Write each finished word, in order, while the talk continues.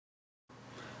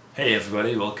Hey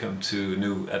everybody, welcome to a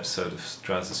new episode of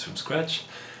Trousers from Scratch.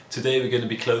 Today we're going to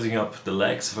be closing up the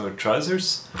legs of our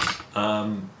trousers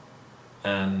and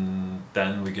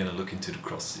then we're going to look into the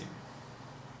cross seam.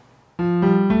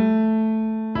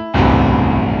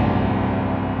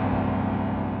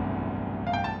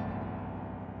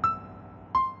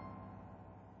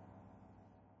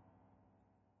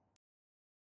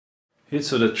 Here's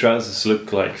what the trousers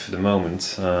look like for the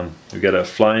moment. We got a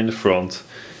fly in the front.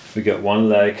 We got one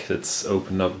leg that's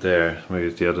opened up there, we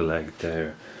got the other leg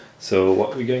there. So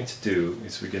what we're going to do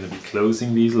is we're going to be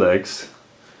closing these legs,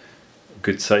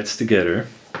 good sides together.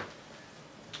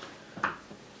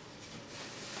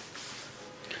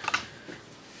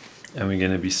 And we're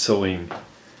going to be sewing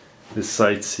the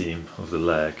side seam of the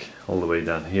leg all the way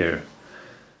down here.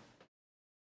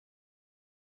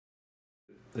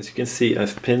 As you can see,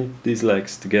 I've pinned these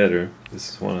legs together,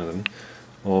 this is one of them,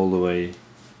 all the way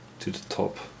to the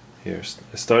top. Here.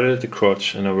 I started at the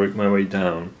crotch and I worked my way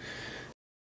down.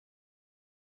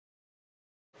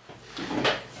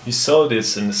 You sew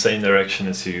this in the same direction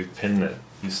as you pin it.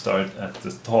 You start at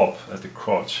the top, at the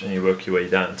crotch, and you work your way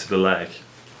down to the leg.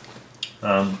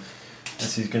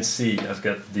 As you can see, I've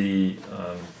got the,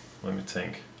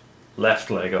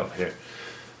 left leg up here.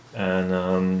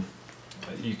 And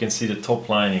you can see the top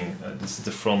lining. This is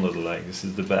the front of the leg, this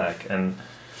is the back. And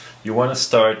you want to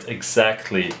start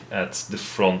exactly at the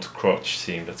front crotch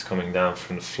seam that's coming down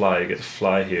from the fly. You get the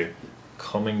fly here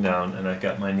coming down, and I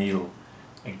got my needle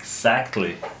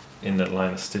exactly in that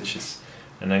line of stitches.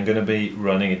 And I'm going to be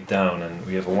running it down, and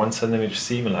we have a 1 centimeter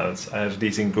seam allowance. I have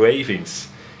these engravings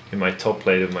in my top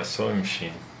plate of my sewing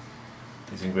machine.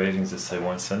 These engravings that say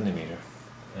 1 centimeter,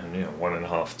 and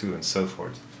 1.5, 2, and so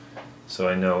forth. So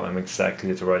I know I'm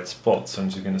exactly at the right spot. So I'm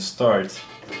just going to start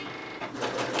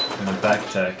in a back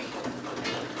tack.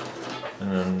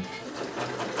 And then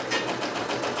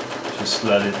just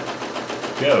let it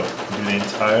go. Do the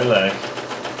entire leg.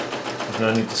 There's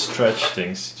no need to stretch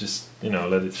things, just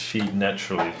let it feed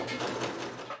naturally.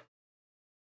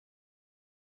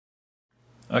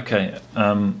 Okay,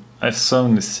 I've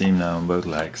sewn this seam now on both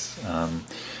legs.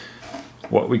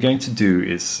 What we're going to do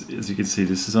is, as you can see,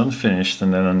 this is unfinished,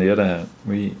 and then on the other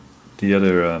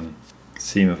hand,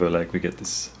 seam of our leg, we get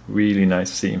this really nice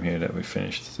seam here that we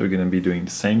finished. So we're going to be doing the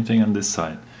same thing on this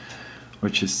side,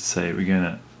 which is to say we're going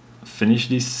to finish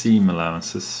these seam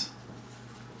allowances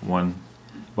one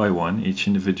by one, each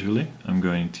individually. I'm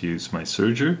going to use my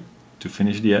serger to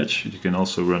finish the edge. You can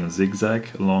also run a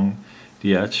zigzag along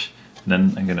the edge.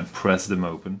 Then I'm going to press them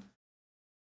open.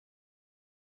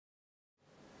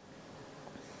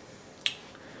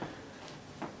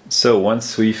 So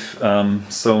once we've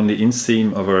sewn the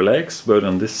inseam of our legs, both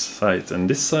on this side and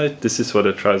this side, this is what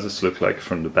the trousers look like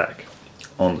from the back.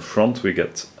 On the front we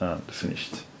get the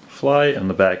finished fly, on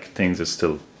the back things are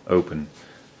still open.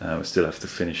 We still have to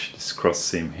finish this cross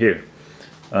seam here.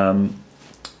 How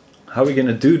we're going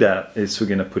to do that is we're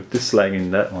going to put this leg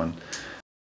in that one.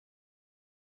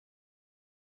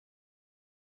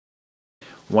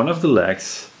 One of the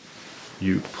legs,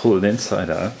 you pull it inside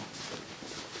out,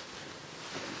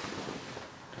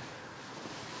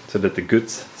 so that the good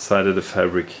side of the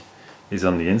fabric is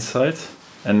on the inside,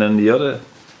 and then the other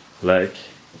leg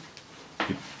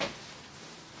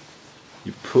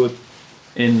you put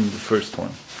in the first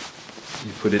one.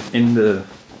 You put it in the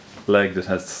leg that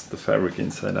has the fabric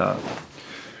inside out.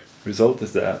 Result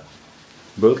is that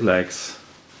both legs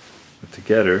are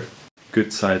together,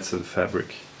 good sides of the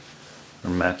fabric are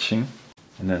matching,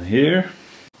 and then here,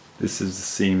 this is the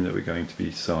seam that we're going to be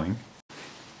sewing.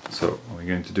 So what we're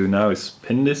going to do now is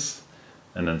pin this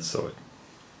and then sew it.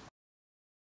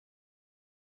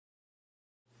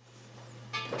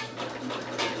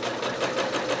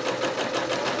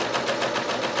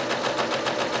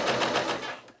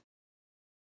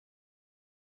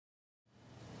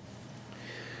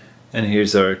 And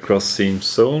here's our cross seam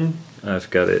sewn. I've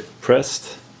got it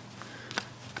pressed.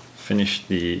 Finished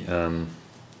the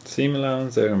seam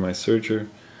allowance there on my serger,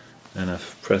 and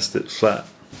I've pressed it flat.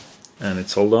 And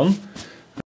it's all done.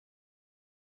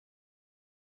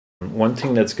 One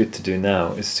thing that's good to do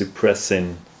now is to press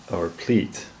in our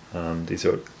pleat. These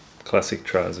are classic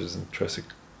trousers, and classic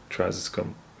trousers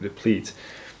come with a pleat.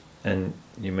 And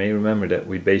you may remember that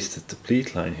we basted the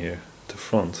pleat line here at the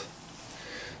front.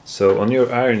 So on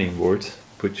your ironing board,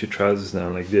 put your trousers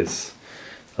down like this.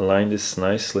 Align this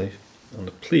nicely on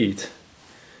the pleat,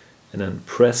 and then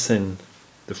press in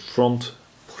the front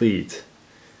pleat.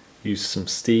 Use some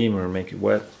steam or make it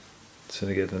wet so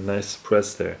you get a nice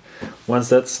press there. Once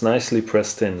that's nicely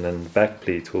pressed in, then the back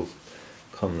pleat will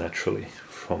come naturally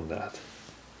from that.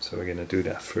 So we're gonna do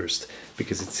that first,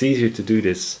 because it's easier to do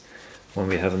this when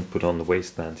we haven't put on the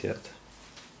waistband yet.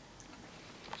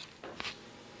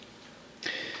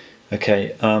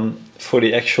 Okay, for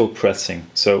the actual pressing,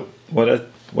 so what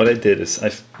I did is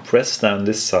I've pressed down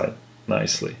this side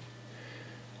nicely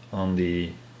on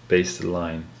the base of the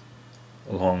line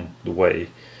along the way,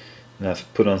 and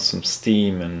I've put on some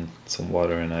steam and some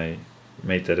water, and I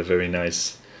made that a very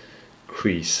nice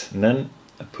crease. And then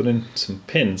I put in some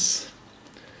pins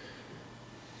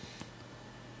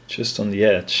just on the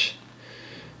edge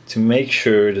to make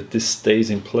sure that this stays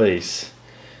in place,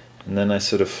 and then I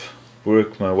sort of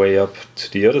work my way up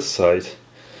to the other side,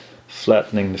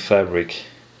 flattening the fabric,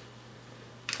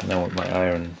 and then with my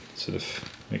iron sort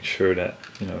of make sure that,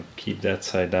 you know, keep that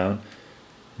side down,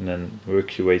 and then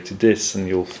work your way to this, and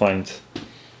you'll find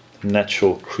a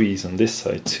natural crease on this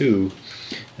side too.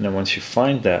 And then once you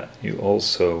find that, you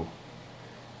also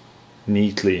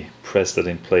neatly press that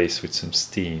in place with some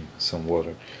steam, some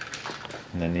water,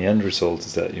 and then the end result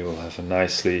is that you will have a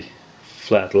nicely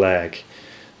flat leg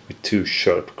with two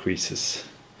sharp creases,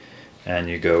 and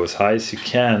you go as high as you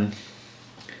can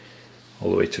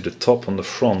all the way to the top on the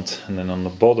front, and then on the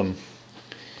bottom,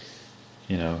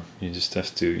 you know, you just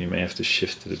have to, you may have to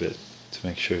shift it a bit to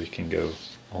make sure you can go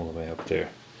all the way up there,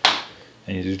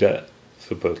 and you do that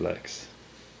for both legs.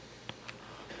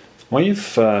 When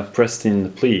you've pressed in the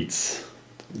pleats,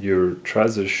 your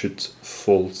trousers should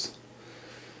fold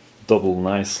double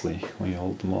nicely when you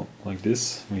hold them up like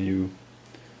this. When you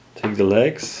take the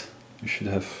legs, you should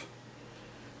have,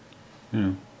 you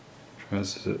know,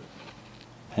 trousers that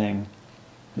hang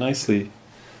nicely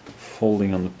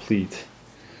folding on the pleat.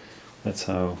 That's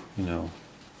how, you know,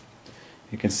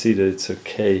 you can see that it's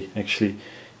okay. Actually,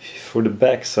 for the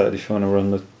back side, if you want to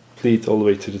run the pleat all the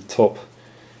way to the top,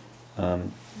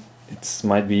 it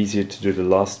might be easier to do the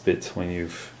last bit when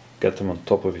you've got them on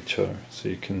top of each other, so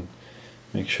you can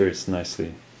make sure it's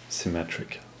nicely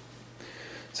symmetric.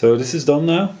 So this is done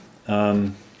now.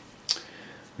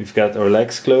 We've got our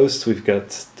legs closed, we've got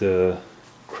the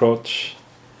crotch,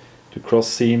 the cross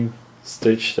seam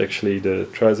stitched, actually the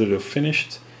trousers are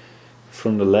finished.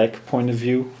 From the leg point of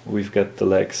view, we've got the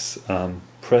legs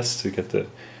pressed, we got the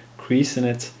crease in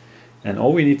it, and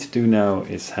all we need to do now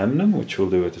is hem them, which we'll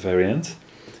do at the very end,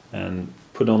 and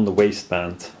put on the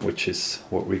waistband, which is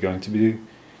what we're going to be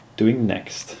doing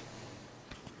next.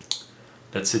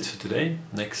 That's it for today.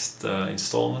 Next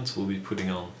installment we'll be putting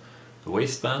on the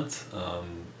waistband,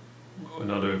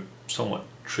 another somewhat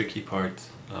tricky part.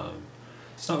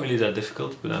 It's not really that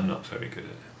difficult, but I'm not very good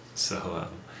at it, so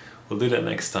we'll do that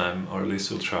next time, or at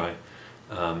least we'll try,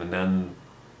 and then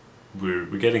we're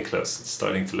getting close. It's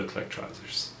starting to look like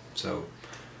trousers, so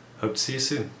hope to see you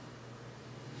soon.